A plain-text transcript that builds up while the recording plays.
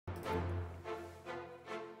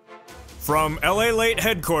From LALATE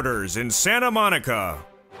headquarters in Santa Monica,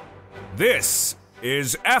 this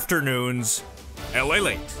is Afternoons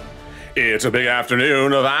LALATE. It's a big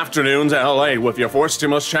afternoon of Afternoons LA with your Force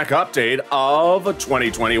Stimulus Check update of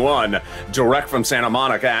 2021. Direct from Santa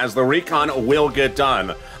Monica as the recon will get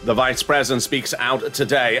done. The Vice President speaks out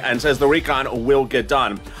today and says the recon will get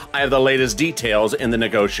done. I have the latest details in the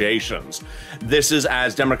negotiations. This is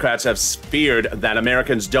as Democrats have feared that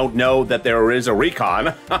Americans don't know that there is a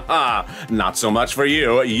recon. Not so much for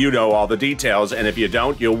you. You know all the details, and if you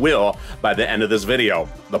don't, you will by the end of this video.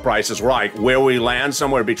 The Price is Right. Where we land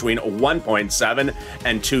somewhere between 1.7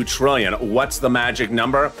 and 2 trillion. What's the magic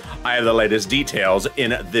number? I have the latest details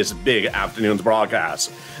in this big afternoon's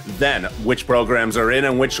broadcast. Then, which programs are in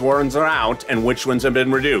and which ones are out and which ones have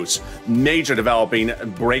been reduced. Major developing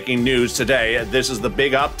breaking news today. This is the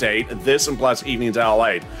big update. This and plus Evenings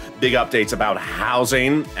LA. Big updates about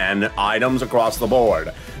housing and items across the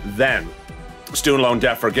board. Then, student loan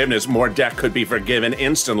debt forgiveness. More debt could be forgiven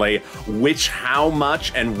instantly. Which, how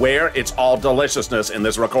much, and where? It's all deliciousness in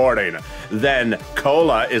this recording. Then,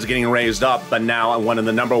 COLA is getting raised up, but now one of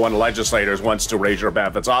the #1 legislators wants to raise your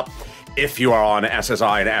benefits up. If you are on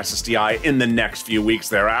SSI and SSDI in the next few weeks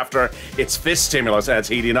thereafter, it's fist stimulus that's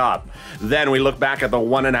heating up. Then we look back at the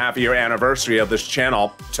 1.5-year anniversary of this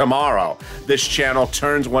channel tomorrow. This channel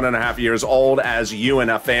turns 1.5 years old as you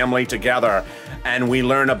and a family together, and we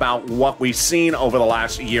learn about what we've seen over the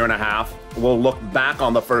last year and a half. We'll look back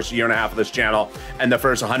on the first year and a half of this channel and the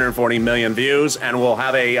first 140 million views, and we'll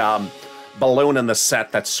have a balloon in the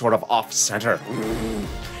set that's sort of off-center.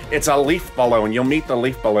 It's a leaf balloon. You'll meet the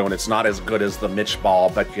leaf balloon. It's not as good as the Mitch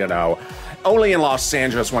ball, but you know, only in Los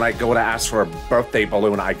Angeles when I go to ask for a birthday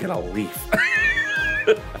balloon, I get a leaf.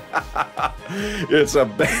 It's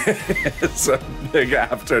a big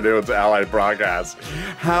Afternoons LA broadcast.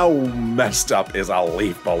 How messed up is a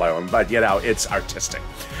leaf balloon? But you know, it's artistic.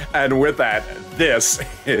 And with that, this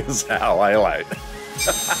is LALATE.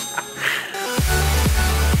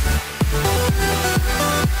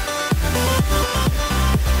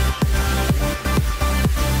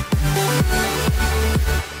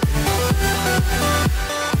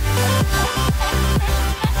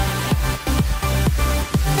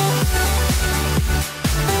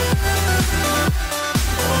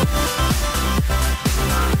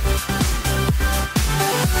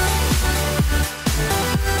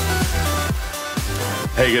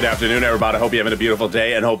 Hey, good afternoon, everybody. Hope you're having a beautiful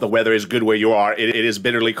day and hope the weather is good where you are. It is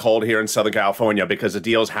bitterly cold here in Southern California because the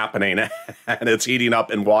deal's happening and it's heating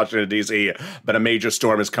up in Washington, D.C., but a major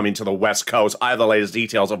storm is coming to the West Coast. I have the latest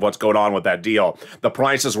details of what's going on with that deal. The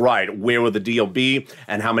Price is Right. Where will the deal be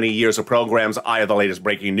and how many years of programs? I have the latest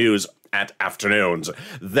breaking news at Afternoons.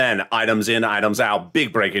 Then, items in, items out.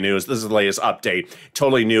 Big breaking news. This is the latest update.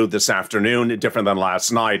 Totally new this afternoon, different than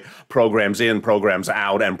last night. Programs in, programs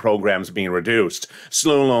out, and programs being reduced.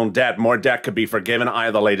 Student loan debt. More debt could be forgiven. I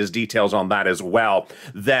have the latest details on that as well.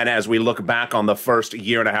 Then, as we look back on the first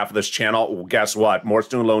year and a half of this channel, guess what? More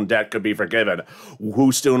student loan debt could be forgiven.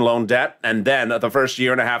 Who's student loan debt? And then, the first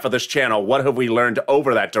year and a half of this channel, what have we learned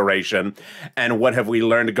over that duration? And what have we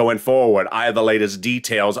learned going forward? I have the latest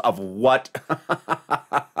details of what?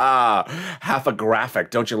 Half a graphic.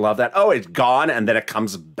 Don't you love that? Oh, it's gone and then it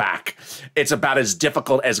comes back. It's about as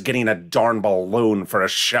difficult as getting a darn balloon for a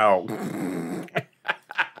show.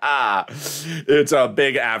 It's a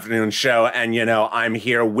big afternoon show, and you know, I'm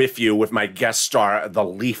here with you with my guest star, the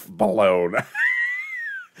leaf balloon.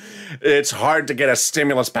 It's hard to get a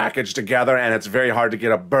stimulus package together, and it's very hard to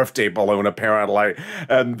get a birthday balloon, apparently.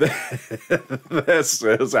 And this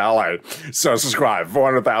is LA. So subscribe.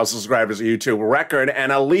 400,000 subscribers, YouTube record,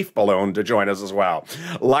 and a leaf balloon to join us as well.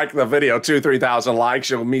 Like the video, 2,000-3,000 likes.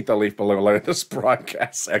 You'll meet the leaf balloon later in this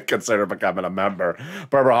broadcast and consider becoming a member.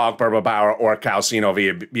 Purple Hawk, Purple Power, or Calcino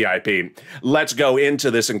VIP. Let's go into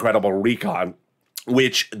this incredible recon,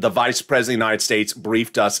 which the Vice President of the United States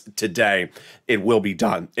briefed us today. It will be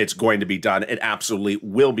done. It's going to be done. It absolutely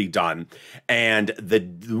will be done. And the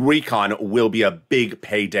recon will be a big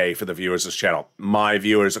payday for the viewers of this channel. My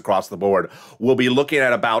viewers across the board will be looking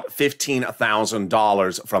at about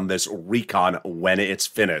 $15,000 from this recon when it's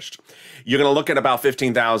finished. You're going to look at about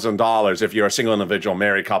 $15,000 if you're a single individual,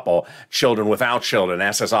 married couple, children without children,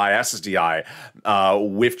 SSI, SSDI,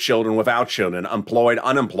 with children, without children, employed,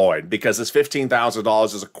 unemployed, because this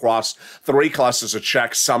 $15,000 is across 3 clusters of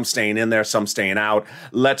checks, some staying in there, some staying out.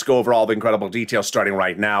 Let's go over all the incredible details starting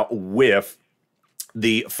right now with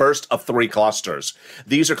the first of 3 clusters.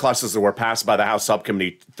 These are clusters that were passed by the House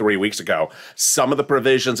subcommittee 3 weeks ago. Some of the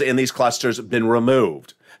provisions in these clusters have been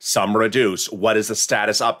removed. some reduced. What is the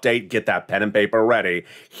status update? Get that pen and paper ready.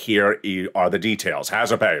 Here are the details.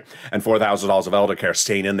 Hazard pay and $4,000 of elder care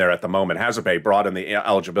staying in there at the moment. Hazard pay broaden the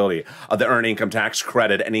eligibility of the earned income tax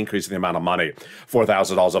credit and increasing the amount of money.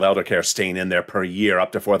 $4,000 of elder care staying in there per year,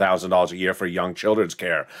 up to $4,000 a year for young children's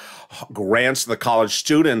care. Grants to the college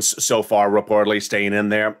students so far reportedly staying in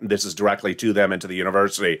there. This is directly to them and to the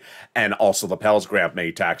university, and also the Pell's grant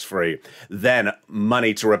made tax-free. Then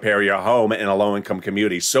money to repair your home in a low-income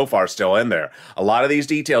community so far still in there. A lot of these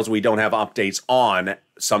details we don't have updates on.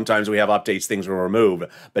 Sometimes we have updates, things were removed,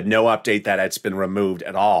 but no update that it's been removed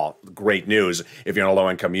at all. Great news if you're in a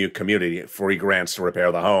low-income community, free grants to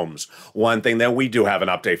repair the homes. One thing that we do have an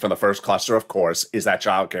update from the first cluster, of course, is that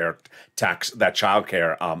child care tax, that child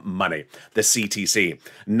care money, the CTC.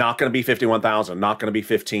 Not going to be $51,000, not going to be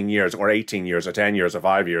 15 years or 18 years or 10 years or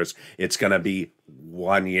 5 years. It's going to be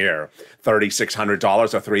 1 year,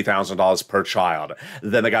 $3,600 or $3,000 per child.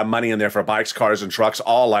 Then they got money in there for bikes, cars, and trucks,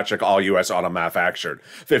 all electric, all U.S. auto manufactured.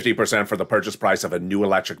 50% for the purchase price of a new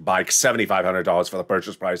electric bike, $7,500 for the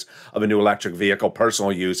purchase price of a new electric vehicle,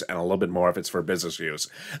 personal use, and a little bit more if it's for business use.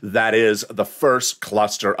 That is the first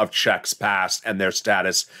cluster of checks passed and their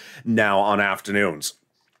status now on afternoons.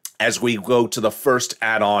 As we go to the first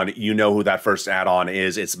add-on, you know who that first add-on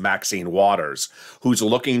is. It's Maxine Waters, who's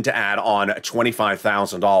looking to add on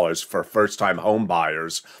 $25,000 for first-time home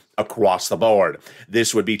buyers across the board.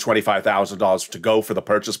 This would be $25,000 to go for the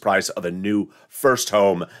purchase price of a new first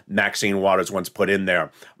home. Maxine Waters once put in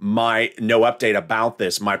there. My no update about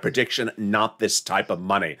this. My prediction, not this type of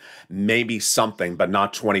money. Maybe something, but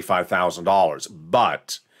not $25,000.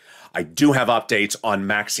 But I do have updates on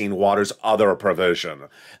Maxine Waters' other provision.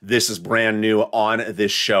 This is brand new on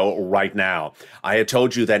this show right now. I had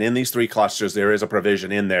told you that in these three clusters, there is a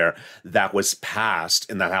provision in there that was passed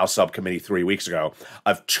in the House subcommittee 3 weeks ago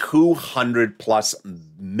of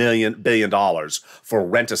 $200+ billion for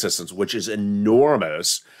rent assistance, which is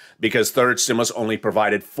enormous, because third stimulus only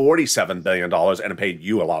provided $47 billion and it paid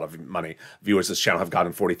you a lot of money. Viewers of this channel have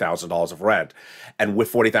gotten $40,000 of rent. And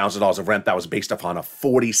with $40,000 of rent, that was based upon a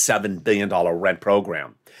 $47 billion rent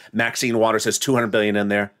program. Maxine Waters has $200 billion in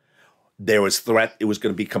there. There was threat it was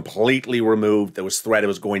going to be completely removed. There was threat it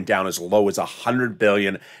was going down as low as $100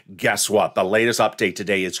 billion. Guess what? The latest update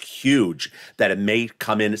today is huge, that it may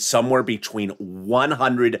come in somewhere between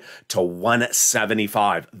 100 to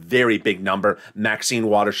 175. Very big number. Maxine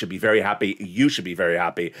Waters should be very happy. You should be very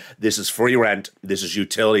happy. This is free rent. This is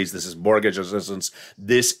utilities. This is mortgage assistance.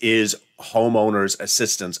 This is homeowners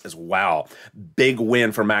assistance as well. Big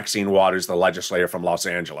win for Maxine Waters, the legislator from Los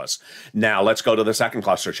Angeles. Now let's go to the second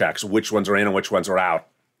cluster checks. Which ones are in and which ones are out?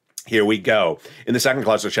 Here we go. In the second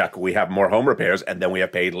cluster check, we have more home repairs, and then we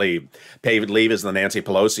have paid leave. Paid leave is the Nancy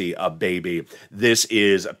Pelosi baby. This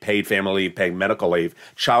is paid family leave, paid medical leave,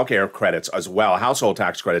 child care credits as well, household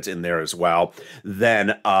tax credits in there as well.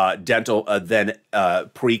 Then dental, then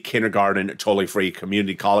pre-kindergarten totally free,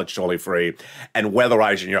 community college totally free, and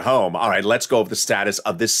weatherizing your home. All right, let's go over the status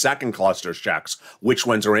of this second cluster's checks. Which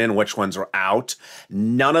ones are in, which ones are out?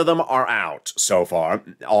 None of them are out so far.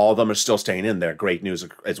 All of them are still staying in there. Great news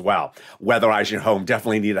as well. Weatherizing your home,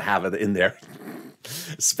 definitely need to have it in there.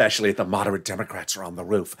 Especially if the moderate Democrats are on the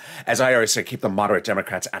roof. As I always say, keep the moderate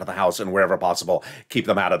Democrats out of the House, and wherever possible, keep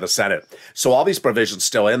them out of the Senate. So all these provisions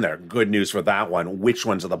still in there. Good news for that one. Which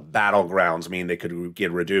ones are the battlegrounds mean they could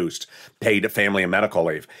get reduced? Paid family and medical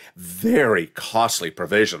leave. Very costly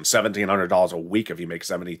provision. $1,700 a week if you make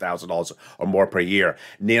 $70,000 or more per year.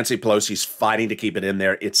 Nancy Pelosi's fighting to keep it in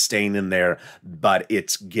there. It's staying in there, but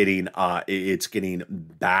it's getting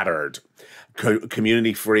battered.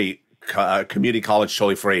 Community free. Community college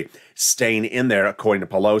totally free, staying in there according to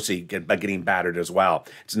Pelosi, but getting battered as well.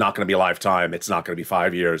 It's not going to be a lifetime. It's not going to be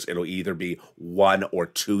 5 years. It'll either be 1 or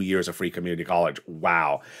 2 years of free community college.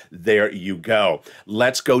 Wow. There you go.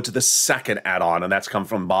 Let's go to the second add-on, and that's come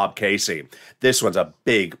from Bob Casey. This one's a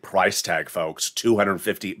big price tag, folks,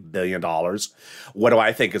 $250 billion. What do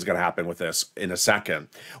I think is going to happen with this in a second?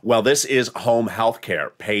 Well, this is home health care,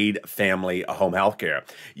 paid family home health care.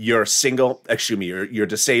 You're single, you're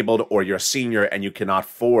disabled or you're a senior and you cannot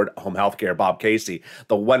afford home health care. Bob Casey,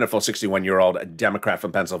 the wonderful 61-year-old Democrat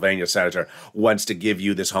from Pennsylvania senator, wants to give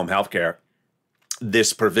you this home health care.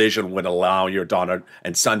 This provision would allow your daughter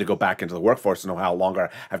and son to go back into the workforce and no how longer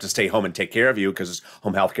have to stay home and take care of you because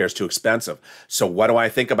home health care is too expensive. So what do I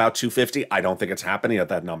think about 250? I don't think it's happening at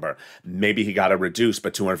that number. Maybe he got it reduced,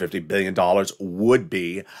 but $250 billion would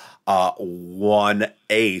be 1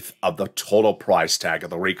 1/8 of the total price tag of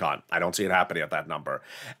the recon. I don't see it happening at that number.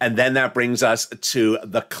 And then that brings us to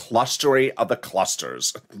the clustery of the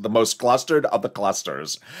clusters, the most clustered of the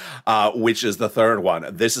clusters, which is the third one.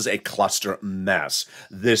 This is a cluster mess.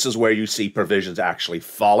 This is where you see provisions actually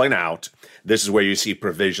falling out. This is where you see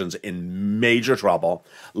provisions in major trouble.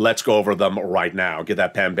 Let's go over them right now. Get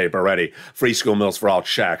that pen and paper ready. Free school meals for all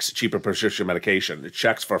checks, cheaper prescription medication,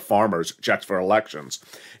 checks for farmers, checks for elections,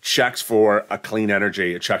 checks for a clean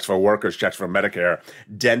energy, checks for workers, checks for Medicare,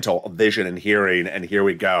 dental, vision, and hearing, and here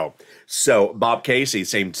we go. So Bob Casey,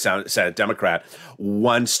 same Senate Democrat,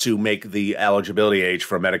 wants to make the eligibility age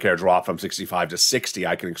for Medicare drop from 65 to 60.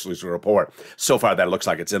 I can exclusively report. So far, that looks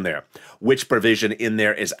like it's in there. Which provision in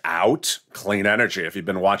there is out? Clean energy. If you've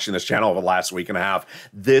been watching this channel over the last week and a half,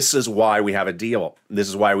 this is why we have a deal. This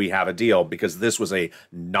is why we have a deal, because this was a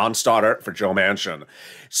non-starter for Joe Manchin.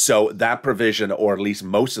 So that provision, or at least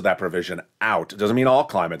most of that provision, out. It doesn't mean all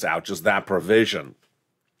climate's out, just that provision.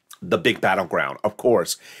 The big battleground, of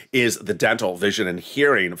course, is the dental, vision, and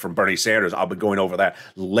hearing from Bernie Sanders. I'll be going over that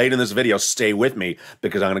late in this video. Stay with me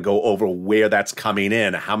because I'm going to go over where that's coming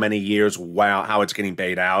in, how many years, wow, how it's getting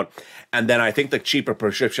paid out. And then I think the cheaper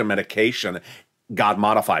prescription medication got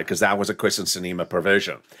modified because that was a Kristen Sinema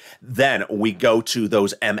provision. Then we go to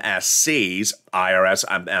those MSCs, IRS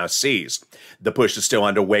MSCs. The push is still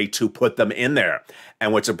underway to put them in there.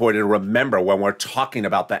 And what's important to remember when we're talking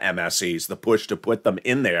about the MSCs, the push to put them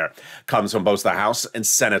in there comes from both the House and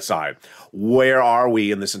Senate side. Where are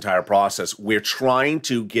we in this entire process? We're trying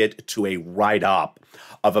to get to a write-up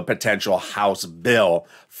of a potential House bill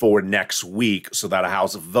for next week so that a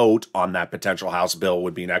House vote on that potential House bill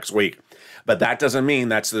would be next week. But that doesn't mean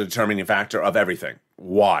that's the determining factor of everything.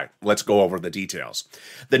 Why? Let's go over the details.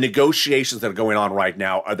 The negotiations that are going on right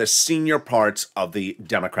now are the senior parts of the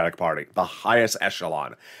Democratic Party, the highest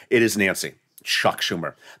echelon. It is Nancy, Chuck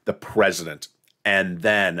Schumer, the president, and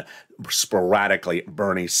then sporadically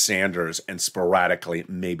Bernie Sanders, and sporadically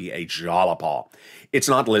maybe a Jalopal. It's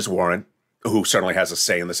not Liz Warren, who certainly has a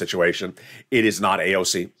say in the situation. It is not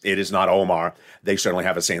AOC. It is not Omar. They certainly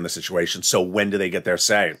have a say in the situation. So when do they get their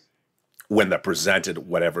say? When they're presented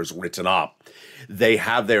whatever's written up. They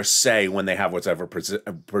have their say when they have whatever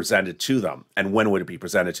presented to them. And when would it be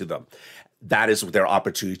presented to them? That is their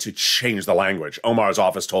opportunity to change the language. Omar's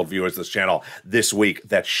office told viewers of this channel this week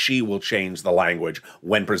that she will change the language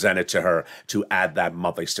when presented to her to add that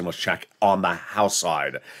monthly stimulus check on the House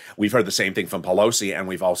side. We've heard the same thing from Pelosi, and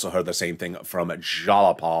we've also heard the same thing from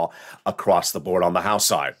Jalopal across the board on the House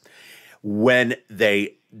side. When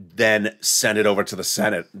they then send it over to the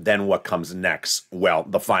Senate, then what comes next? Well,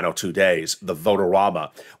 the final 2 days, the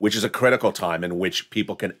vote-a-rama, which is a critical time in which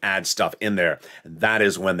people can add stuff in there. That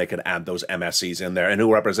is when they can add those MSCs in there. And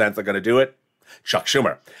who represents they're going to do it? Chuck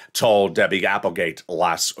Schumer told Debbie Applegate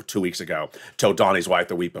 2 weeks ago, told Donnie's wife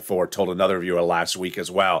the week before, told another viewer last week as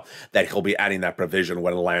well, that he'll be adding that provision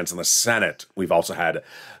when it lands in the Senate. We've also had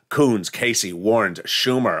Coons, Casey, Warren,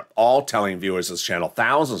 Schumer, all telling viewers of this channel,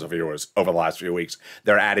 thousands of viewers over the last few weeks,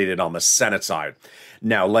 they're adding it on the Senate side.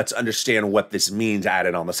 Now, let's understand what this means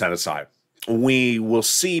added on the Senate side. We will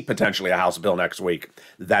see potentially a House bill next week.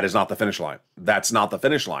 That is not the finish line. That's not the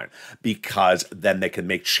finish line, because then they can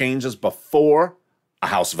make changes before a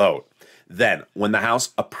House vote. Then, when the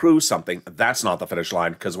House approves something, that's not the finish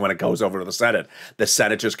line, because when it goes over to the Senate, the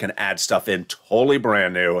senators can add stuff in totally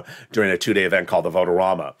brand new during a 2-day event called the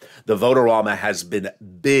Vote-a-Rama. The Vote-a-Rama has been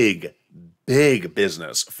big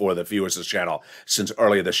business for the viewers of this channel since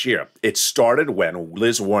earlier this year. It started when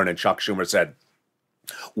Liz Warren and Chuck Schumer said,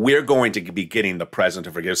 we're going to be getting the president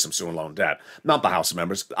to forgive some student loan debt. Not the House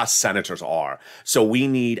members, us senators are. So we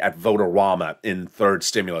need at Vote-a-Rama in third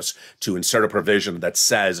stimulus to insert a provision that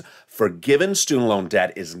says forgiven student loan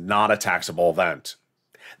debt is not a taxable event.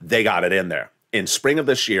 They got it in there. In spring of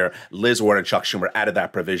this year, Liz Warren and Chuck Schumer added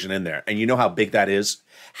that provision in there. And you know how big that is?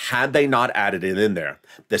 Had they not added it in there,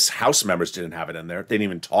 this House members didn't have it in there. They didn't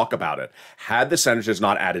even talk about it. Had the senators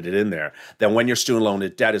not added it in there, then when your student loan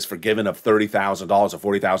debt is forgiven of $30,000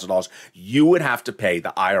 or $40,000, you would have to pay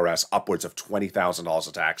the IRS upwards of $20,000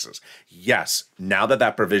 of taxes. Yes, now that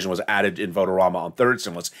that provision was added in Vote-a-Rama on third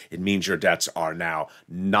stimulus, it means your debts are now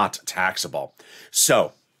not taxable.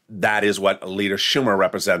 So that is what Leader Schumer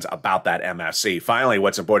represents about that MSC. Finally,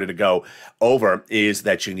 what's important to go over is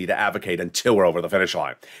that you need to advocate until we're over the finish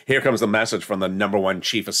line. Here comes the message from the #1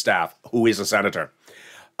 chief of staff, who is a senator.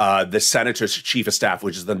 The senator's chief of staff,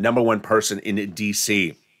 which is the #1 person in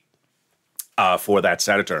D.C., for that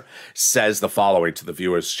senator, says the following to the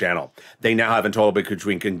viewers' channel. They now have in total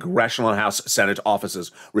between congressional and House Senate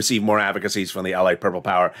offices received more advocacies from the LA Purple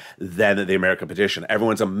Power than the American petition.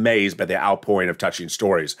 Everyone's amazed by the outpouring of touching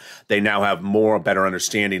stories. They now have more better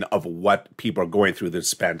understanding of what people are going through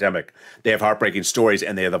this pandemic. They have heartbreaking stories,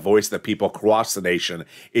 and they are the voice of the people across the nation.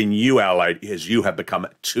 In you, LA, as you have become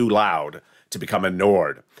too loud to become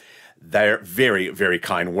ignored. They're very, very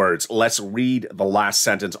kind words. Let's read the last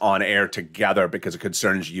sentence on air together because it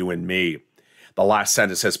concerns you and me. The last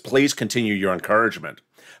sentence says, please continue your encouragement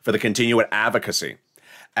for the continued advocacy.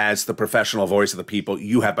 As the professional voice of the people,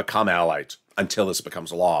 you have become allies until this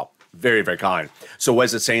becomes law. Very, very kind. So what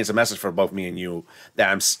is it saying? It's a message for both me and you.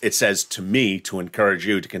 That it says to me to encourage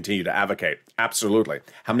you to continue to advocate. Absolutely.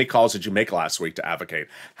 How many calls did you make last week to advocate?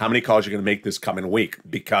 How many calls are you going to make this coming week?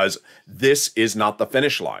 Because this is not the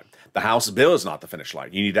finish line. The House bill is not the finish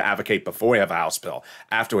line. You need to advocate before we have a House bill,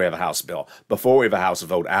 after we have a House bill, before we have a House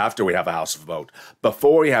vote, after we have a House vote,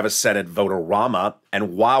 before we have a Senate vote-a-rama,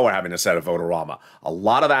 and while we're having a Senate vote-a-rama. A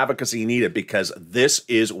lot of advocacy needed because this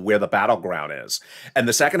is where the battleground is. And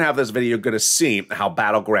the second half of this video, you're going to see how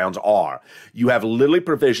battlegrounds are. You have literally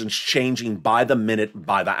provisions changing by the minute,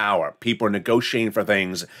 by the hour. People are negotiating for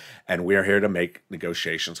things, and we're here to make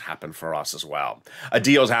negotiations happen for us as well. A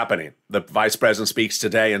deal is happening. The vice president speaks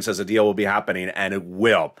today and says a deal will be happening, and it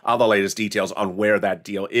will. All the latest details on where that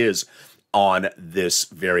deal is on this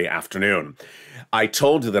very afternoon. I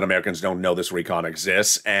told you that Americans don't know this recon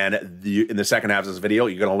exists, and in the second half of this video,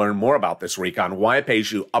 you're going to learn more about this recon, why it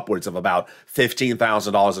pays you upwards of about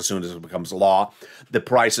 $15,000 as soon as it becomes law. The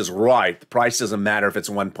price is right. The price doesn't matter if it's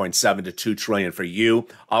 1.7 to 2 trillion for you.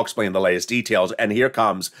 I'll explain the latest details, and here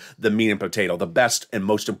comes the meat and potato, the best and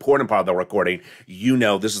most important part of the recording. You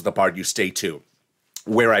know this is the part you stay to,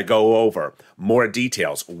 where I go over more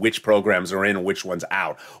details, which programs are in, which one's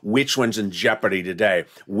out, which one's in jeopardy today,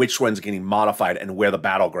 which one's getting modified, and where the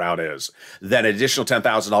battleground is. Then additional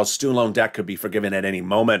 $10,000 student loan debt could be forgiven at any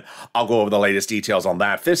moment. I'll go over the latest details on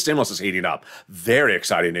that. Fifth stimulus is heating up. Very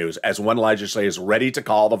exciting news, as one legislator is ready to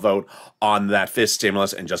call the vote on that fifth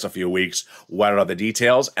stimulus in just a few weeks. What are the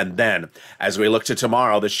details? And then, as we look to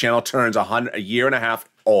tomorrow, this channel turns a year and a half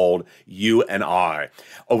old, you and I.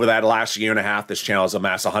 Over that last year and a half, this channel has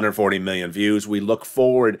amassed 140 million views. We look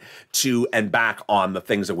forward to and back on the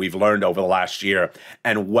things that we've learned over the last year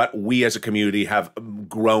and what we as a community have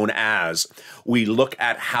grown as. We look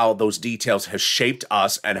at how those details have shaped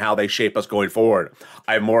us and how they shape us going forward.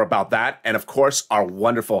 I have more about that. And of course, our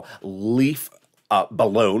wonderful leaf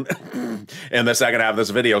balloon in the second half of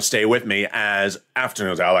this video. Stay with me as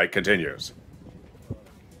Afternoons LA continues.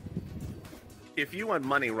 If you want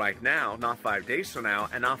money right now, not 5 days from now,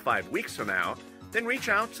 and not 5 weeks from now, then reach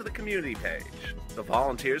out to the community page. The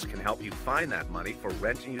volunteers can help you find that money for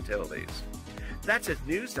rent and utilities. That's at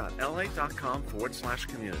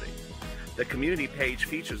news.la.com/community. The community page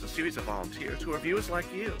features a series of volunteers who are viewers like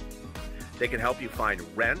you. They can help you find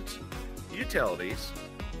rent, utilities,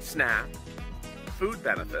 SNAP, food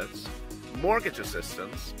benefits, mortgage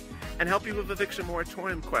assistance, and help you with eviction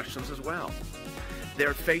moratorium questions as well.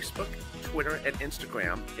 Their Facebook, Twitter, and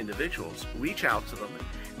Instagram individuals, reach out to them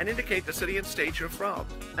and indicate the city and state you're from,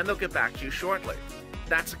 and they'll get back to you shortly.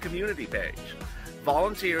 That's a community page.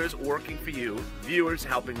 Volunteers working for you, viewers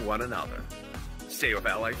helping one another. Stay with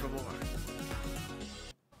LA for more.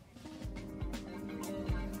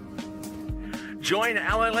 Join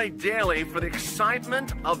LALATE daily for the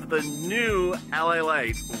excitement of the new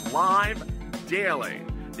LALATE live daily.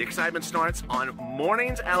 The excitement starts on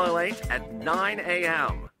mornings LALATE at 9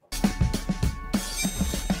 a.m.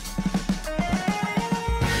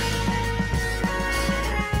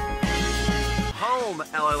 Home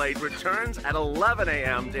LALATE returns at 11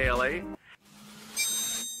 a.m. daily.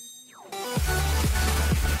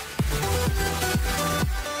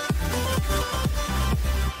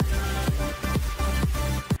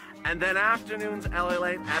 And then afternoons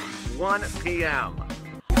LALATE at 1 p.m.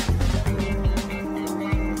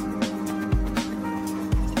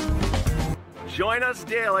 Join us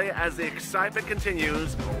daily as the excitement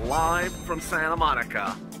continues live from Santa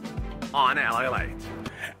Monica on LALATE.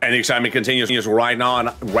 And the excitement continues right now on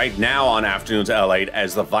Afternoons LALATE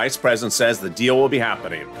as the Vice President says the deal will be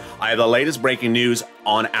happening. I have the latest breaking news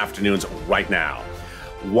on Afternoons right now.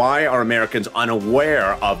 Why are Americans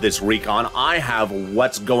unaware of this recon? I have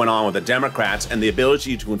what's going on with the Democrats and the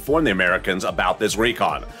ability to inform the Americans about this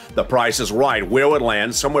recon. The price is right. Where would it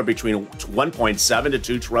land? Somewhere between 1.7 to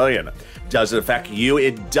 2 trillion. Does it affect you?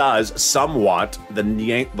 It does somewhat, the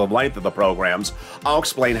length of the programs. I'll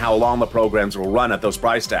explain how long the programs will run at those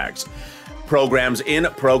price tags. Programs in,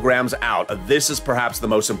 programs out. This is perhaps the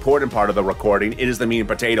most important part of the recording. It is the meat and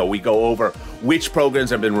potato. We go over which programs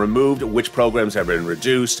have been removed, which programs have been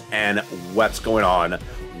reduced, and what's going on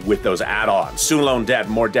with those add-ons. Student loan debt,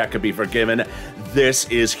 more debt could be forgiven. This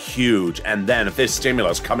is huge. And then if this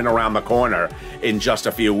stimulus coming around the corner in just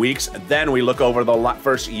a few weeks, then we look over the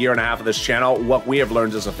first year and a half of this channel, what we have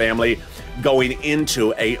learned as a family going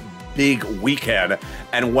into a big weekend,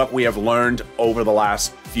 and what we have learned over the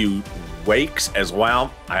last few weeks as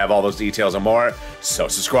well. I have all those details and more, so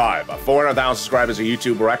subscribe. 400,000 subscribers, a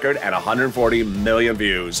YouTube record, and 140 million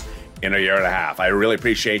views in a year and a half. I really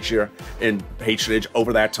appreciate your patronage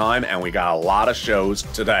over that time, and we got a lot of shows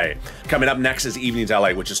today. Coming up next is Evenings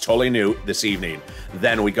LA, which is totally new this evening.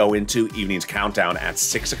 Then we go into Evenings Countdown at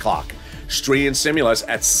 6 o'clock. Street and Stimulus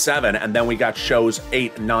at 7, and then we got shows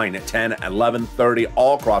 8, 9, 10, 11:30,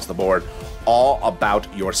 all across the board, all about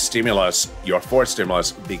your stimulus, your fourth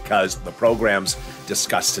stimulus, because the programs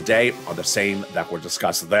discussed today are the same that were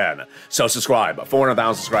discussed then. So subscribe.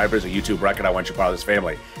 400,000 subscribers, a YouTube record. I want you part of this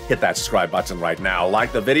family. Hit that subscribe button right now.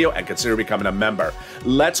 Like the video and consider becoming a member.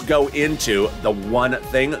 Let's go into the one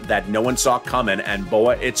thing that no one saw coming, and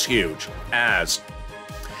boy, it's huge, as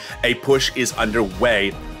a push is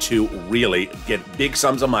underway to really get big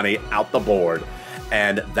sums of money out the board,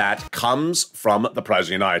 and that comes from the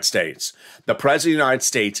President of the United States. The President of the United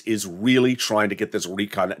States is really trying to get this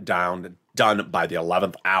recon done by the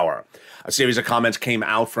 11th hour. A series of comments came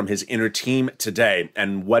out from his inner team today,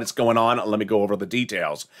 and what's going on, let me go over the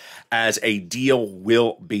details, as a deal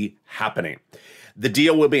will be happening. The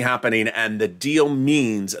deal will be happening, and the deal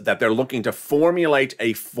means that they're looking to formulate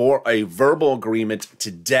a verbal agreement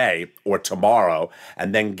today or tomorrow,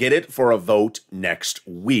 and then get it for a vote next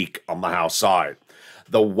week on the House side.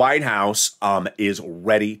 The White House is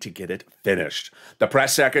ready to get it finished. The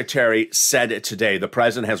press secretary said today the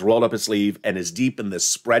president has rolled up his sleeve and is deep in the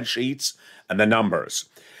spreadsheets and the numbers.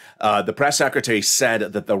 The press secretary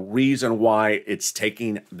said that the reason why it's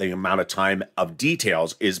taking the amount of time of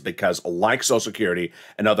details is because, like Social Security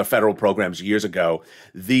and other federal programs years ago,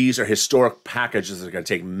 these are historic packages that are going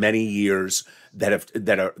to take many years, that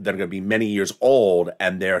are going to be many years old,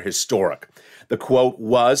 and they're historic. The quote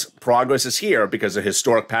was, "Progress is here because a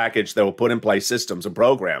historic package that will put in place systems and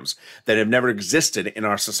programs that have never existed in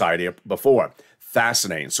our society before."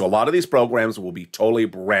 Fascinating. So a lot of these programs will be totally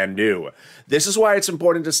brand new. This is why it's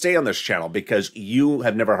important to stay on this channel, because you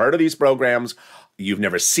have never heard of these programs, you've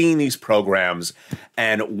never seen these programs,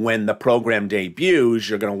 and when the program debuts,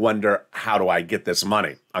 you're going to wonder, how do I get this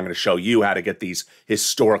money? I'm going to show you how to get these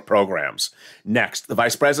historic programs. Next, the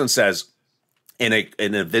vice president says in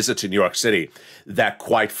a visit to New York City that,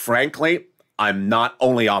 quite frankly, I'm not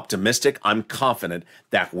only optimistic, I'm confident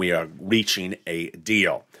that we are reaching a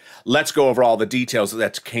deal. Let's go over all the details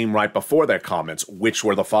that came right before their comments, which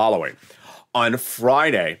were the following. On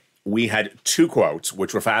Friday, we had two quotes,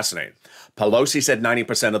 which were fascinating. Pelosi said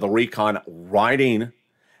 90% of the recon writing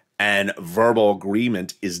and verbal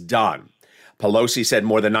agreement is done. Pelosi said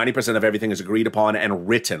more than 90% of everything is agreed upon and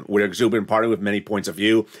written. We're exuberant party with many points of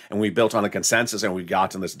view, and we built on a consensus, and we've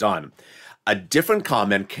gotten this done. A different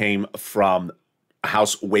comment came from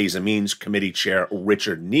House Ways and Means Committee Chair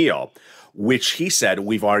Richard Neal, which he said,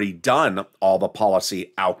 we've already done all the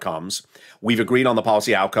policy outcomes. We've agreed on the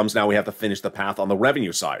policy outcomes. Now we have to finish the path on the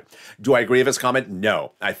revenue side. Do I agree with his comment?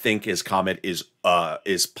 No. I think his comment is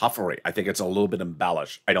puffery. I think it's a little bit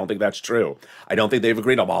embellished. I don't think that's true. I don't think they've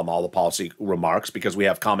agreed on all the policy remarks, because we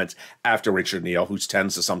have comments after Richard Neal, who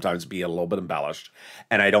tends to sometimes be a little bit embellished.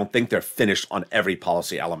 And I don't think they're finished on every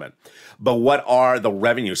policy element. But what are the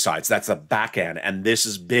revenue sides? That's the back end, and this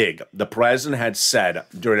is big. The president had said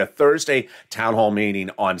during a Thursday town hall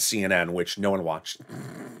meeting on CNN, which no one watched.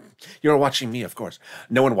 You're watching me, of course.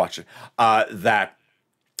 No one watched it. That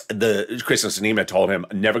the Kristen Sinema told him,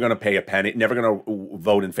 never going to pay a penny, never going to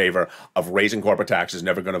vote in favor of raising corporate taxes,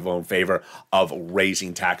 never going to vote in favor of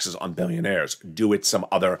raising taxes on billionaires. Do it some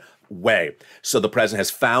other way. So the president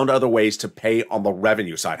has found other ways to pay on the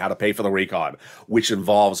revenue side, how to pay for the recon, which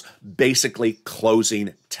involves basically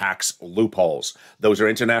closing tax loopholes. Those are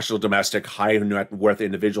international, domestic, high net worth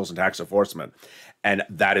individuals and tax enforcement. And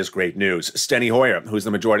that is great news. Steny Hoyer, who's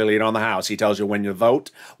the majority leader on the House, he tells you when you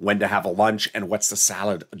vote, when to have a lunch, and what's the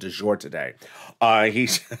salad du jour today. He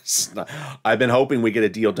says, I've been hoping we get a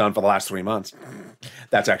deal done for the last 3 months.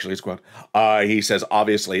 That's actually his quote. He says,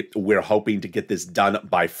 obviously, we're hoping to get this done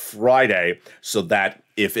by Friday so that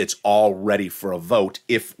if it's all ready for a vote.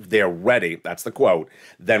 If they're ready, that's the quote,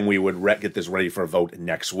 then we would get this ready for a vote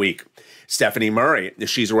next week. Stephanie Murray,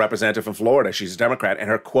 she's a representative from Florida. She's a Democrat, and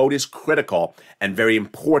her quote is critical and very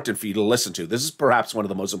important for you to listen to. This is perhaps one of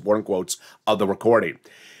the most important quotes of the recording.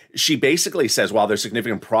 She basically says, while there's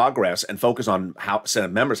significant progress and focus on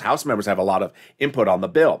Senate members, House members have a lot of input on the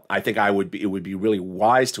bill. I think it would be really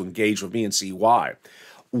wise to engage with me and see why.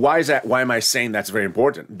 Why is that? Why am I saying that's very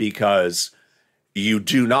important? Because you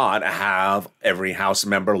do not have every House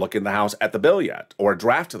member looking at the bill yet, or a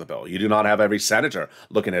draft of the bill. You do not have every senator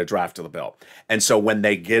looking at a draft of the bill. And so when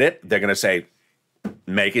they get it, they're going to say,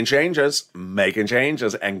 making changes.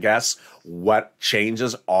 And guess what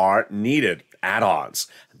changes are needed? Add-ons.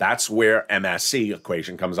 That's where MSC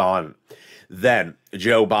equation comes on. Then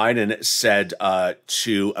Joe Biden said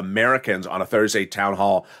to Americans on a Thursday town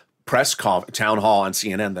hall on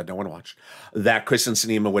CNN that no one watched, that Kristen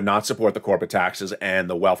Sinema would not support the corporate taxes and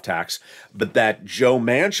the wealth tax, but that Joe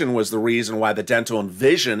Manchin was the reason why the dental and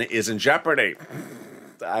vision is in jeopardy.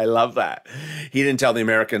 I love that. He didn't tell the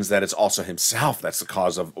Americans that it's also himself that's the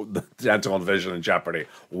cause of the dental and vision in jeopardy.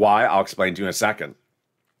 Why? I'll explain to you in a second.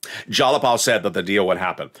 Jalopal said that the deal would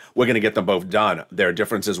happen. We're going to get them both done. There are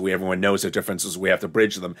differences. Everyone knows there are differences. We have to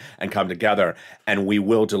bridge them and come together, and we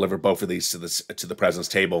will deliver both of these to the president's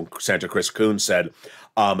table. Senator Chris Coons said,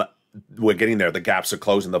 we're getting there. The gaps are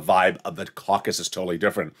closing. The vibe of the caucus is totally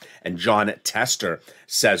different. And John Tester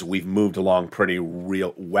says we've moved along pretty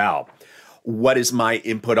real well. What is my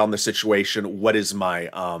input on the situation? What is my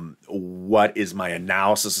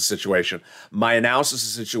analysis of the situation? My analysis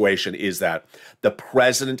of the situation is that the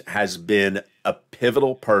president has been a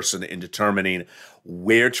pivotal person in determining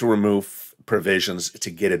where to remove provisions to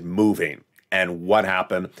get it moving. And what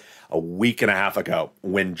happened a week and a half ago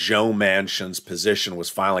when Joe Manchin's position was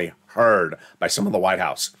finally heard by some of the White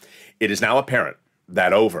House. It is now apparent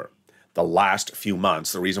that over the last few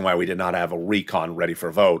months, the reason why we did not have a recon ready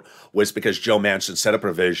for vote was because Joe Manchin set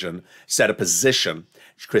a position,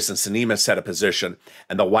 Kristen Sinema set a position,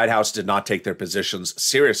 and the White House did not take their positions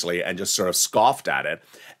seriously and just sort of scoffed at it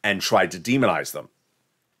and tried to demonize them.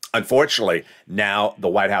 Unfortunately, now the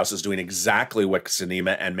White House is doing exactly what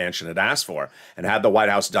Sinema and Manchin had asked for. And had the White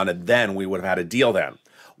House done it then, we would have had a deal then.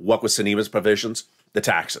 What was Sinema's provisions? The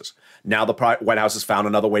taxes. Now the White House has found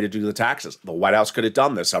another way to do the taxes. The White House could have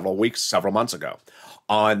done this several months ago.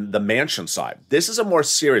 On the Manchin side, this is a more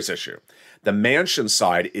serious issue. The Manchin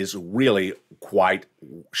side is really quite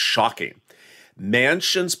shocking.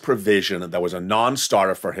 Manchin's provision that was a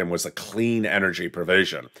non-starter for him was a clean energy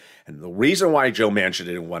provision. And the reason why Joe Manchin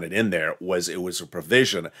didn't want it in there was it was a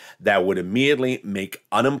provision that would immediately make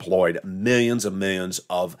unemployed millions and millions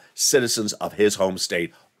of citizens of his home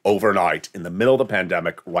state overnight in the middle of the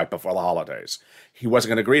pandemic right before the holidays. He wasn't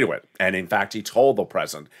going to agree to it. And in fact, he told the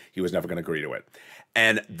president he was never going to agree to it.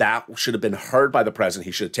 And that should have been heard by the president.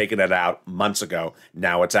 He should have taken it out months ago.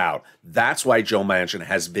 Now it's out. That's why Joe Manchin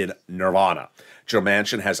has been nirvana. Joe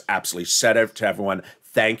Manchin has absolutely said it to everyone,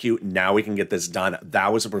 thank you, now we can get this done.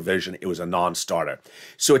 That was a provision. It was a non-starter.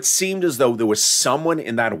 So it seemed as though there was someone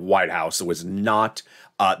in that White House that was not,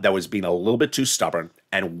 that was being a little bit too stubborn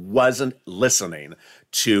and wasn't listening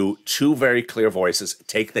to two very clear voices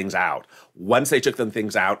take things out. Once they took them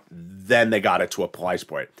things out, then they got it to a price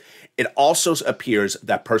point. It also appears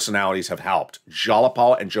that personalities have helped.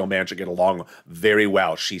 Jalopal and Joe Manchin get along very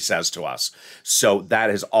well, she says to us. So that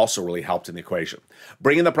has also really helped in the equation.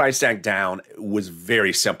 Bringing the price tag down was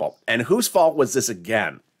very simple. And whose fault was this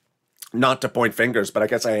again? Not to point fingers, but I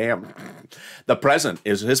guess I am. The president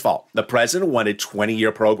is his fault. The president wanted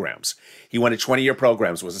 20-year programs. He wanted 20-year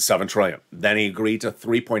programs, was $7 trillion. Then he agreed to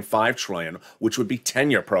 $3.5 trillion, which would be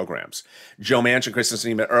 10-year programs. Joe Manchin, Kristen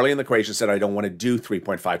Sinema, early in the equation said, I don't want to do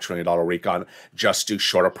 $3.5 trillion recon, just do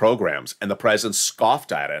shorter programs. And the president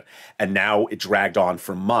scoffed at it, and now it dragged on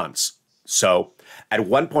for months. So at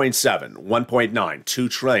 1.7, 1.9, $2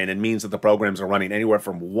 trillion, it means that the programs are running anywhere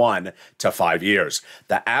from 1 to 5 years.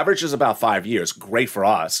 The average is about 5 years. Great for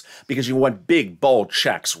us because you want big, bold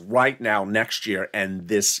checks right now, next year, and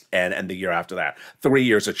this and the year after that. 3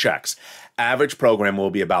 years of checks. Average program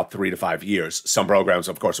will be about 3 to 5 years. Some programs,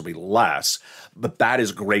 of course, will be less, but that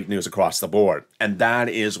is great news across the board. And that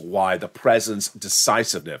is why the president's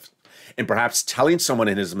decisiveness and perhaps telling someone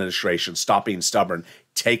in his administration, stop being stubborn,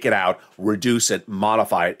 take it out, reduce it,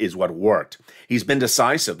 modify it, is what worked. He's been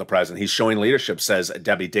decisive, the president. He's showing leadership, says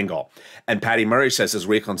Debbie Dingell. And Patty Murray says his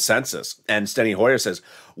real consensus. And Steny Hoyer says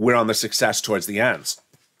we're on the success towards the ends.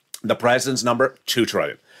 The president's number, $2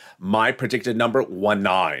 trillion. My predicted number,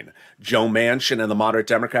 1.9. Joe Manchin and the moderate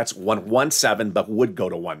Democrats, 1.17, but would go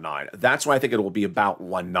to 1.9. That's why I think it will be about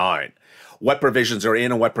 1.9. what provisions are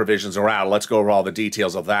in and what provisions are out. Let's go over all the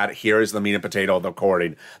details of that. Here is the meat and potato of the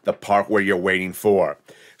recording, the part where you're waiting for.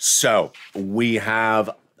 So we have,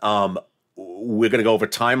 we're going to go over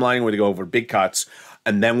timeline, we're going to go over big cuts,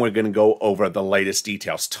 and then we're going to go over the latest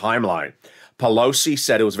details. Timeline. Pelosi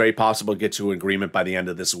said it was very possible to get to an agreement by the end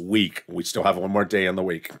of this week. We still have one more day in the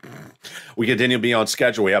week. We continue to be on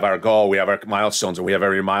schedule. We have our goal. We have our milestones, and we have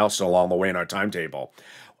every milestone along the way in our timetable.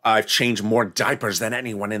 I've changed more diapers than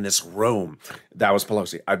anyone in this room. That was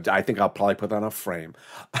Pelosi. I think I'll probably put that on a frame.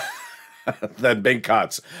 Then big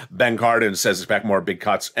cuts. Ben Cardin says expect more big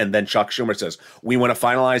cuts. And then Chuck Schumer says, we want to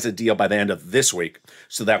finalize a deal by the end of this week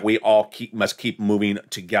so that we all must keep moving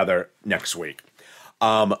together next week.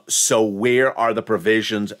 So where are the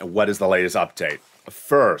provisions and what is the latest update?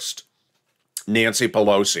 First, Nancy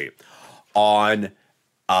Pelosi on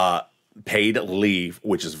paid leave,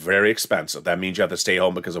 which is very expensive. That means you have to stay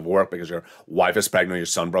home because of work, because your wife is pregnant, your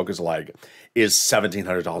son broke his leg, is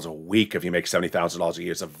 $1,700 a week if you make $70,000 a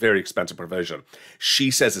year. It's a very expensive provision.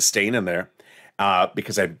 She says it's staying in there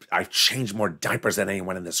because I've changed more diapers than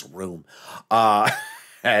anyone in this room.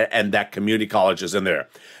 And that community college is in there.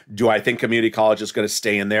 Do I think community college is going to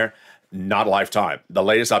stay in there? Not a lifetime. The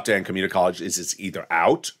latest update on community college is it's either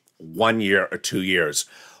out 1 year or 2 years,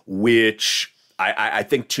 which I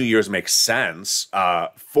think 2 years makes sense.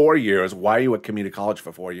 4 years, why are you at community college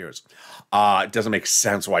for 4 years? It doesn't make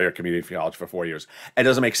sense why you're at community college for 4 years. It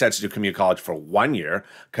doesn't make sense to do community college for 1 year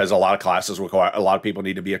because a lot of classes require, a lot of people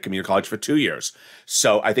need to be at community college for 2 years.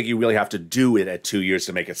 So I think you really have to do it at 2 years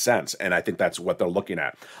to make it sense. And I think that's what they're looking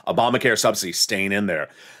at. Obamacare subsidy staying in there.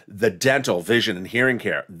 The dental, vision, and hearing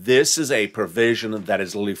care. This is a provision that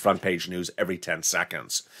is literally front page news every 10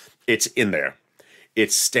 seconds. It's in there.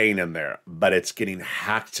 It's staying in there, but it's getting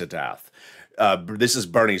hacked to death. This is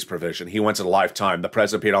Bernie's provision. He wants it a lifetime. The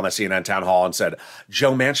president appeared on the CNN town hall and said,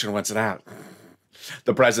 Joe Manchin wants it out.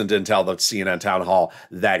 The president didn't tell the CNN town hall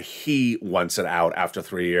that he wants it out after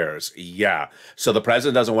 3 years. Yeah. So the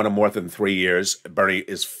president doesn't want it more than 3 years. Bernie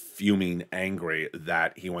is fuming, angry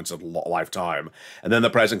that he wants a lifetime. And then the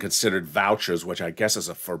president considered vouchers, which I guess is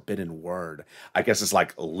a forbidden word. I guess it's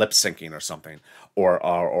like lip syncing or something, or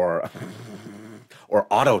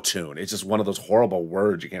auto-tune. It's just one of those horrible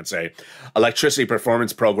words you can't say. Electricity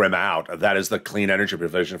performance program out. That is the clean energy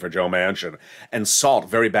provision for Joe Manchin. And salt,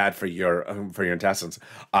 very bad for your intestines.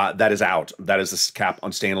 That is out. That is the cap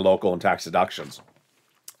on staying local and tax deductions.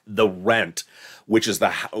 The rent, which is the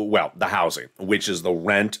housing, which is the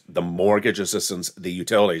rent, the mortgage assistance, the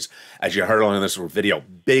utilities. As you heard on this video,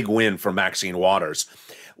 big win for Maxine Waters.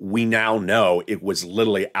 We now know it was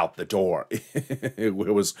literally out the door. It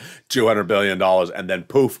was $200 billion, and then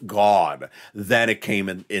poof, gone. Then it came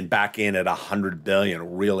in back in at $100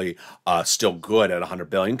 billion, really still good at $100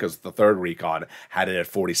 billion because the third recon had it at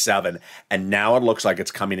 47, and now it looks like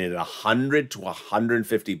it's coming in at 100 to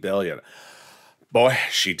 150 billion. Boy,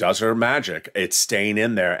 she does her magic. It's staying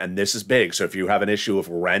in there, and this is big. So if you have an issue of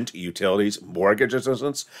rent, utilities, mortgage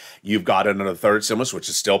assistance, you've got it under the third stimulus, which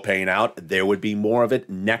is still paying out. There would be more of it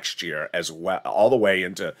next year as well, all the way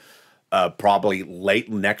into probably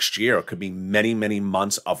late next year. It could be many, many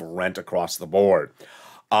months of rent across the board.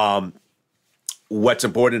 What's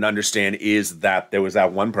important to understand is that there was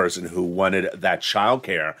that one person who wanted that child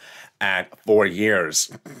care at 4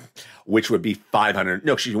 years, which would be 500.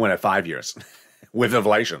 No, she wanted 5 years. With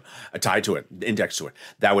inflation tied to it, indexed to it,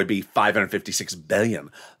 that would be $556 billion,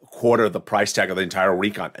 a quarter of the price tag of the entire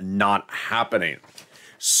recon. Not happening.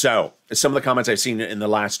 So some of the comments I've seen in the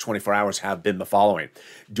last 24 hours have been the following.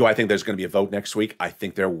 Do I think there's going to be a vote next week? I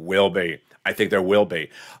think there will be. I think there will be.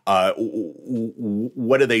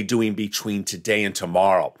 What are they doing between today and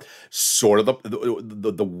tomorrow? Sort of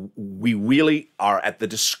we really are at the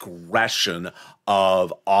discretion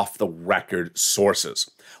of off-the-record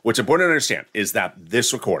sources. What's important to understand is that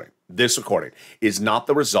this recording is not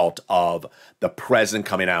the result of the president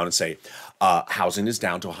coming out and say, housing is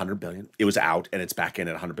down to 100 billion. It was out and it's back in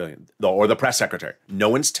at 100 billion. Or the press secretary. No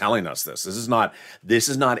one's telling us this. This is not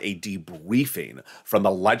a debriefing from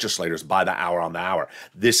the legislators by the hour on the hour.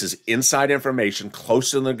 This is inside information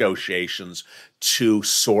close to the negotiations to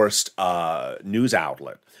sourced news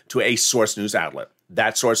outlet, to a source news outlet.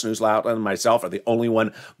 That source news outlet and myself are the only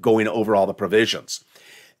one going over all the provisions.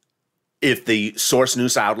 If the source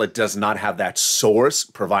news outlet does not have that source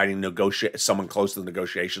providing someone close to the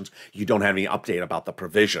negotiations, you don't have any update about the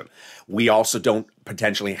provision. We also don't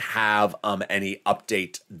potentially have any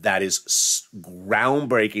update that is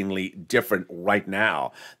groundbreakingly different right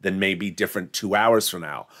now than maybe different 2 hours from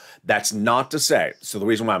now. That's not to say, so the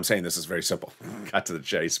reason why I'm saying this is very simple, cut to the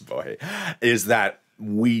chase, boy, is that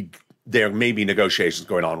we There may be negotiations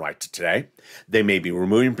going on right today. They may be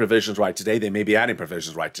removing provisions right today. They may be adding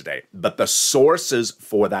provisions right today. But the sources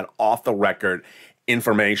for that off-the-record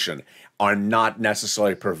information are not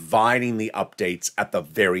necessarily providing the updates at the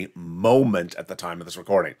very moment at the time of this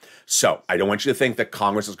recording. So I don't want you to think that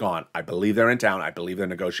Congress is gone. I believe they're in town. I believe they're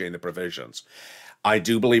negotiating the provisions. I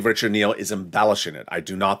do believe Richard Neal is embellishing it. I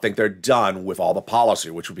do not think they're done with all the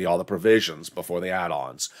policy, which would be all the provisions before the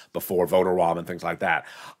add-ons, before voter ROM and things like that.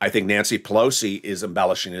 I think Nancy Pelosi is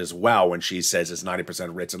embellishing it as well when she says it's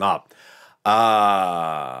 90% written up.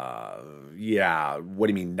 Yeah, what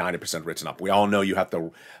do you mean 90% written up? We all know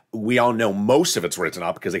we all know most of it's written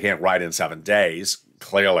up because they can't write in 7 days,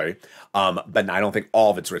 clearly. But I don't think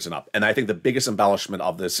all of it's written up. And I think the biggest embellishment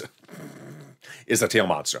of this is the tail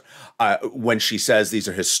monster. When she says these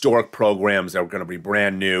are historic programs that are going to be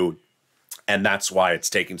brand new, and that's why it's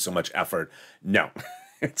taking so much effort. No,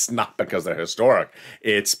 it's not because they're historic.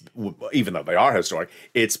 It's, even though they are historic,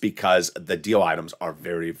 it's because the deal items are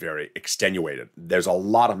very, very extenuated. There's a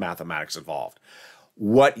lot of mathematics involved.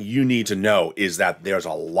 What you need to know is that there's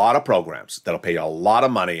a lot of programs that'll pay you a lot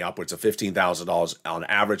of money, upwards of $15,000 on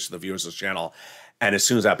average to the viewers of this channel. And as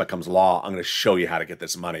soon as that becomes law, I'm going to show you how to get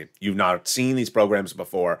this money. You've not seen these programs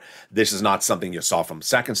before. This is not something you saw from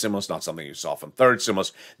second stimulus, not something you saw from third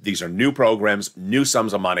stimulus. These are new programs, new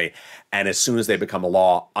sums of money. And as soon as they become a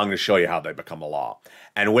law, I'm going to show you how they become a law.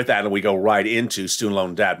 And with that, we go right into student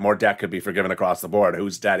loan debt. More debt could be forgiven across the board.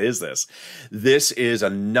 Whose debt is this? This is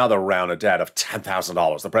another round of debt of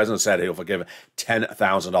 $10,000. The president said he'll forgive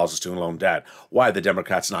 $10,000 of student loan debt. Why are the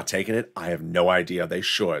Democrats not taking it? I have no idea. They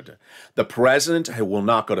should. The president will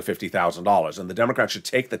not go to $50,000, and the Democrats should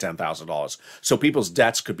take the $10,000. So people's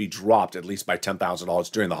debts could be dropped at least by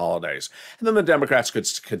 $10,000 during the holidays. And then the Democrats could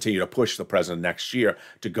continue to push the president next year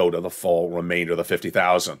to go to the full remainder of the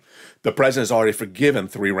 $50,000. The president has already forgiven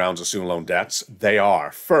 3 rounds of student loan debts. They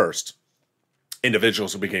are, first,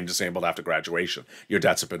 individuals who became disabled after graduation. Your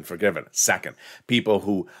debts have been forgiven. Second, people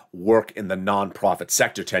who work in the nonprofit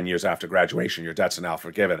sector 10 years after graduation, your debts are now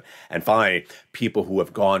forgiven. And finally, people who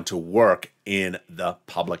have gone to work in the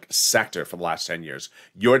public sector for the last 10 years.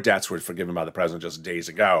 Your debts were forgiven by the president just days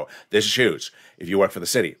ago. This is huge. If you work for the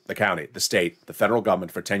city, the county, the state, the federal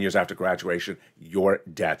government for 10 years after graduation, your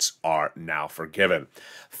debts are now forgiven.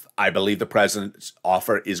 I believe the president's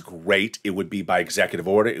offer is great. It would be by executive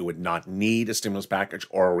order. It would not need a stimulus package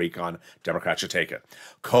or a recon. Democrats should take it.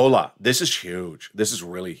 COLA, this is huge. This is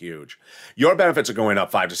really huge. Your benefits are going up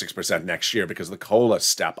 5 to 6% next year because of the COLA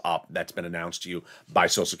step up that's been announced to you by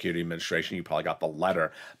Social Security Administration. You probably got the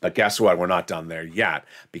letter. But guess what? We're not done there yet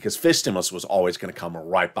because fifth stimulus was always going to come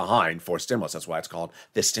right behind fourth stimulus. That's why it's called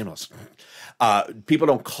fifth stimulus. People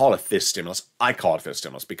don't call it fifth stimulus. I call it fifth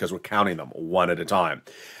stimulus because we're counting them one at a time.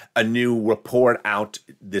 A new report out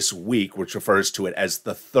this week, which refers to it as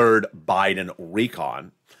the third Biden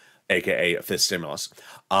recon, aka fifth stimulus,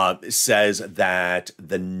 says that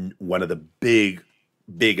one of the big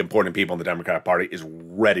important people in the Democratic Party is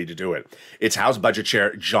ready to do it. It's House Budget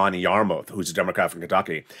Chair John Yarmouth, who's a Democrat from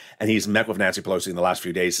Kentucky, and he's met with Nancy Pelosi in the last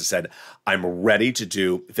few days and said, I'm ready to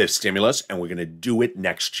do fifth stimulus, and we're going to do it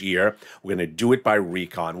next year. We're going to do it by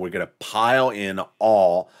recon. We're going to pile in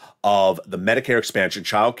all of the Medicare expansion,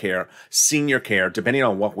 child care, senior care, depending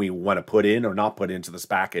on what we want to put in or not put into this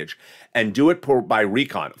package, and do it by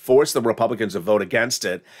recon. Force the Republicans to vote against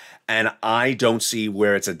it. And I don't see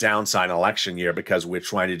where it's a downside election year because we're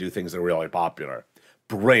trying to do things that are really popular.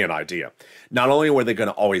 Brilliant idea. Not only were they going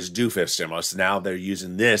to always do fifth stimulus, now they're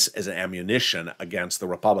using this as an ammunition against the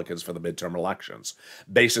Republicans for the midterm elections.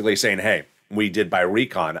 Basically saying, hey, we did by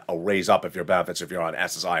recon a raise up if your benefits if you're on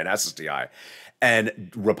SSI and SSDI.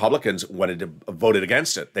 And Republicans wanted to vote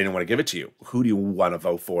against it. They didn't want to give it to you. Who do you want to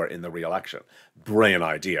vote for in the reelection? Brilliant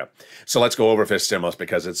idea. So let's go over fifth stimulus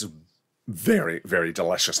because it's very, very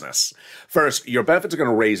deliciousness. First, your benefits are going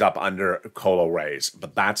to raise up under COLA raise,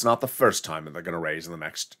 but that's not the first time that they're going to raise in the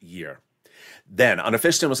next year. Then, under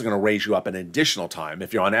fifth stimulus, they're going to raise you up an additional time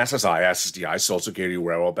if you're on SSI, SSDI, Social Security,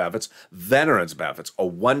 railroad benefits, veterans benefits, a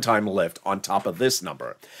one-time lift on top of this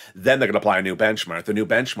number. Then they're going to apply a new benchmark. The new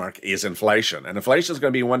benchmark is inflation, and inflation is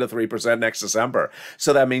going to be 1 to 3% next December.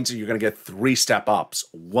 So that means that you're going to get 3 step-ups,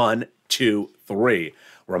 1, 2, 3.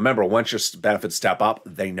 Remember, once your benefits step up,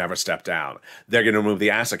 they never step down. They're going to remove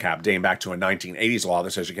the asset cap dating back to a 1980s law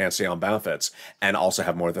that says you can't stay on benefits and also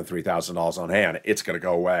have more than $3,000 on hand. It's going to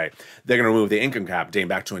go away. They're going to remove the income cap dating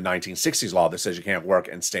back to a 1960s law that says you can't work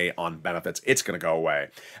and stay on benefits. It's going to go away.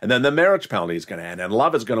 And then the marriage penalty is going to end, and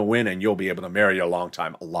love is going to win, and you'll be able to marry your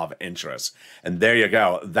longtime love interest. And there you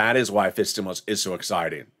go. That is why fifth stimulus is so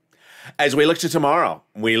exciting. As we look to tomorrow,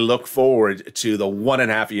 we look forward to the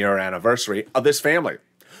 1.5-year anniversary of this family.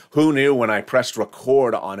 Who knew when I pressed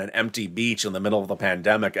record on an empty beach in the middle of the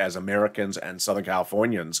pandemic as Americans and Southern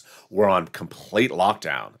Californians were on complete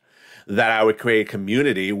lockdown, that I would create a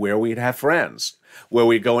community where we'd have friends, where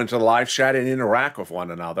we'd go into the live chat and interact with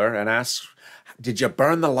one another and ask, did you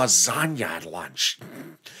burn the lasagna at lunch?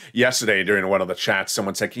 Yesterday, during one of the chats,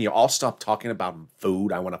 someone said, can you all stop talking about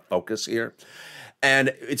food? I want to focus here.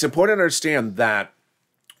 And it's important to understand that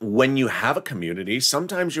when you have a community,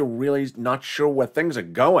 sometimes you're really not sure where things are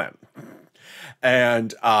going.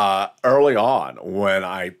 And early on, when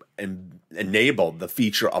I enabled the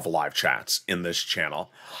feature of live chats in this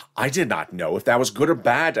channel, I did not know if that was good or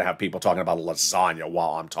bad to have people talking about lasagna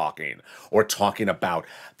while I'm talking, or talking about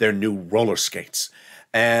their new roller skates.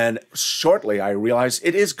 And shortly, I realized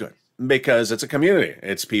it is good because it's a community.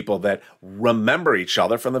 It's people that remember each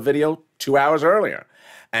other from the video 2 hours earlier.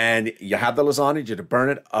 And you have the lasagna, did you burn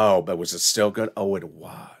it? Oh, but was it still good? Oh, it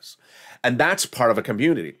was. And that's part of a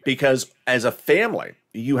community, because as a family,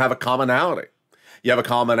 you have a commonality. You have a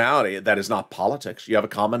commonality that is not politics. You have a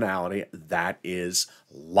commonality that is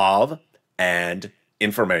love and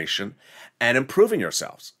information and improving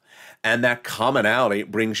yourselves. And that commonality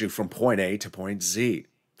brings you from point A to point Z.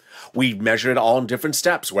 We measure it all in different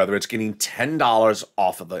steps, whether it's getting $10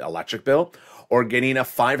 off of the electric bill, or getting a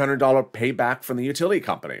 $500 payback from the utility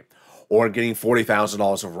company, or getting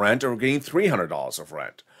 $40,000 of rent, or getting $300 of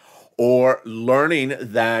rent, or learning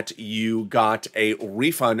that you got a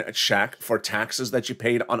refund check for taxes that you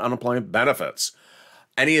paid on unemployment benefits.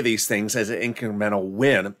 Any of these things as an incremental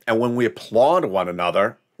win. And when we applaud one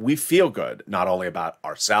another, we feel good, not only about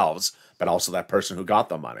ourselves, but also that person who got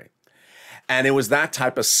the money. And it was that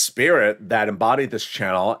type of spirit that embodied this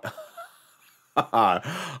channel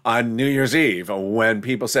on New Year's Eve, when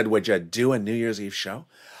people said, would you do a New Year's Eve show?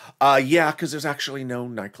 Yeah, because there's actually no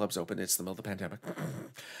nightclubs open. It's the middle of the pandemic.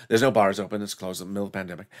 There's no bars open. It's closed in the middle of the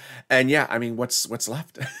pandemic. And yeah, I mean, what's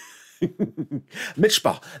left? Mitch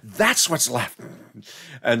ball. That's what's left.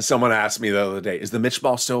 And someone asked me the other day, is the Mitch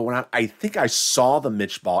ball still around? I think I saw the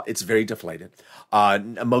Mitch ball. It's very deflated,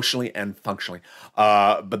 emotionally and functionally.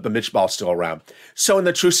 But the Mitch ball is still around. So in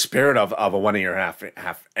the true spirit of a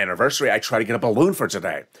 1.5-year anniversary, I try to get a balloon for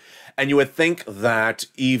today. And you would think that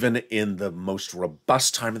even in the most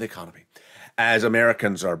robust time of the economy, as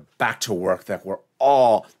Americans are back to work, that we're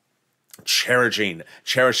all cherishing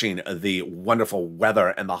the wonderful weather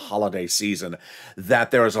and the holiday season,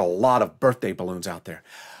 that there is a lot of birthday balloons out there.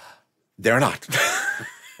 They're not.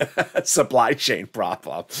 Supply chain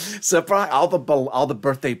problem. All the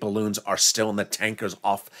birthday balloons are still in the tankers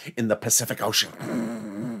off in the Pacific Ocean.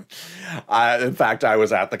 In fact, I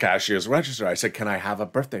was at the cashier's register. I said, can I have a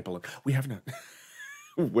birthday balloon? We have none.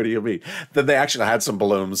 What do you mean? Then they actually had some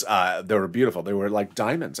balloons. They were beautiful. They were like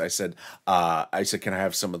diamonds. I said, can I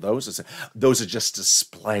have some of those? I said, those are just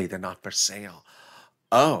display. They're not for sale.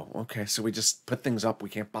 Oh, okay. So we just put things up we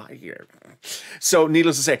can't buy here. So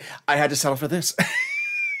needless to say, I had to settle for this.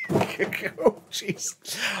 Oh, jeez.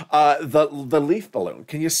 The leaf balloon.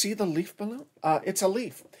 Can you see the leaf balloon? It's a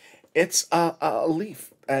leaf. It's a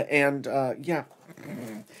leaf. Yeah,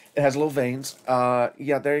 it has little veins.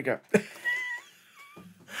 Yeah, there you go.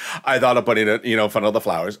 I thought of putting it, in front of the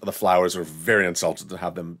flowers. The flowers were very insulted to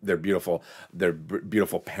have their beautiful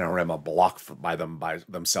panorama blocked by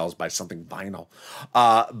themselves by something vinyl.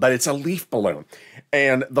 But it's a leaf balloon.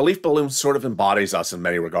 And the leaf balloon sort of embodies us in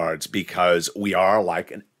many regards, because we are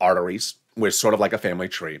like arteries. We're sort of like a family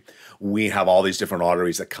tree. We have all these different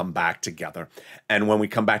arteries that come back together. And when we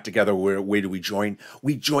come back together, where do we join?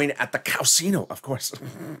 We join at the casino, of course.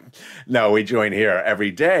 No, we join here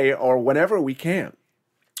every day or whenever we can.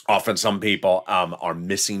 Often some people are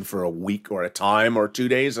missing for a week or a time, or 2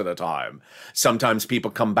 days at a time. Sometimes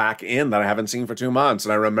people come back in that I haven't seen for 2 months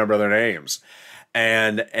and I remember their names.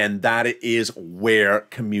 And that is where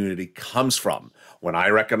community comes from. When I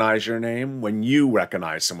recognize your name, when you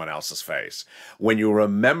recognize someone else's face, when you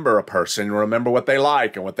remember a person, you remember what they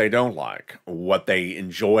like and what they don't like, what they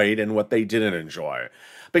enjoyed and what they didn't enjoy.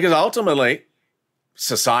 Because ultimately,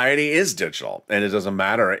 society is digital, and it doesn't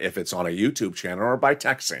matter if it's on a YouTube channel or by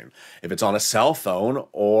texting, if it's on a cell phone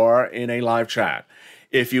or in a live chat.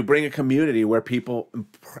 If you bring a community where people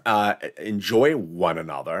enjoy one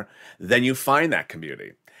another, then you find that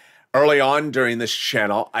community. Early on during this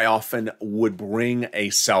channel, I often would bring a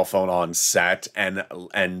cell phone on set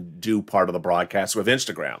and do part of the broadcast with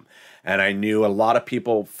Instagram. And I knew a lot of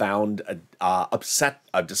people found upset,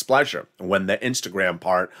 displeasure when the Instagram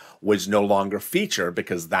part was no longer featured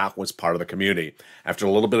because that was part of the community. After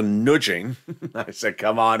a little bit of nudging, I said,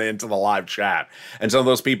 come on into the live chat. And some of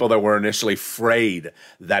those people that were initially afraid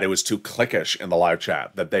that it was too cliquish in the live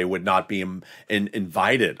chat, that they would not be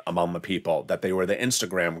invited among the people, that they were the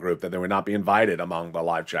Instagram group, that they would not be invited among the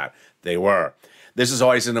live chat, they were. This is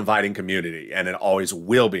always an inviting community, and it always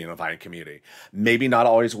will be an inviting community. Maybe not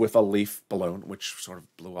always with a leaf balloon, which sort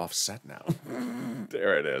of blew off set now.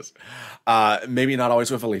 There it is. Maybe not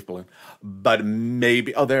always with a leaf balloon, but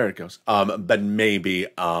maybe, oh, there it goes. But maybe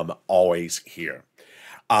always here.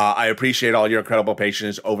 I appreciate all your incredible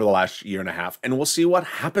patience over the last year and a half, and we'll see what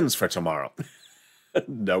happens for tomorrow.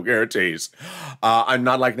 No guarantees. I'm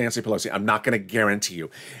not like Nancy Pelosi. I'm not going to guarantee you.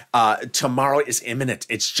 Tomorrow is imminent.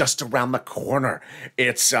 It's just around the corner.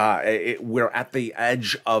 It's we're at the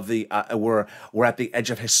edge of the we're at the edge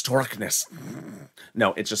of historicness.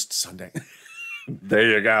 No, it's just Sunday. There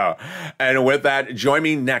you go. And with that, join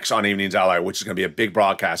me next on Evenings LA, which is going to be a big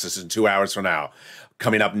broadcast. This is in 2 hours from now.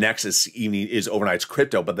 Coming up next is Overnight's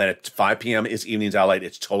Crypto, but then at 5 p.m. is Evenings LA.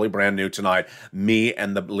 It's totally brand new tonight. Me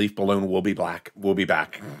and the leaf balloon will be back. We'll be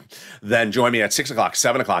back. Then join me at 6 o'clock,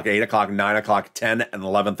 7 o'clock, 8 o'clock, 9 o'clock, 10, and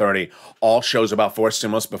 11:30. All shows about forced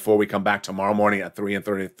stimulus before we come back tomorrow morning at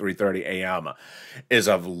 3:30 a.m. is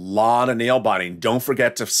a lot of nail biting. Don't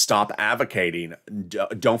forget to stop advocating.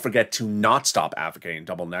 Don't forget to not stop advocating.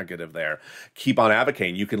 Double negative there. Keep on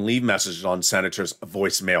advocating. You can leave messages on senators'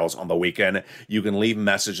 voicemails on the weekend. You can leave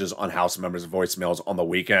messages on House members' voicemails on the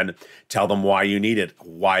weekend. Tell them why you need it,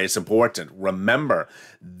 why it's important. Remember,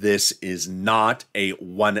 this is not a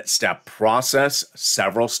one-step process,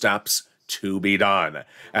 several steps to be done.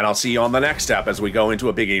 And I'll see you on the next step as we go into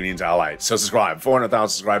a big Evenings LA. So subscribe. 400,000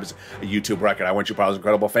 subscribers, a YouTube record. I want you proud,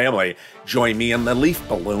 incredible family. Join me in the leaf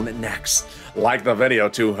balloon next. Like the video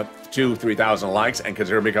to 3,000 likes and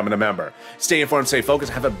consider becoming a member. Stay informed, stay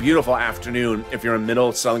focused. Have a beautiful afternoon. If you're in middle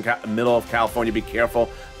of California, be careful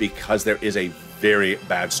because there is a very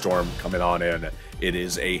bad storm coming on in. It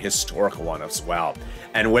is a historical one as well.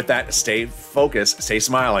 And with that, stay focused, stay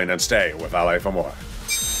smiling, and stay with LA for more.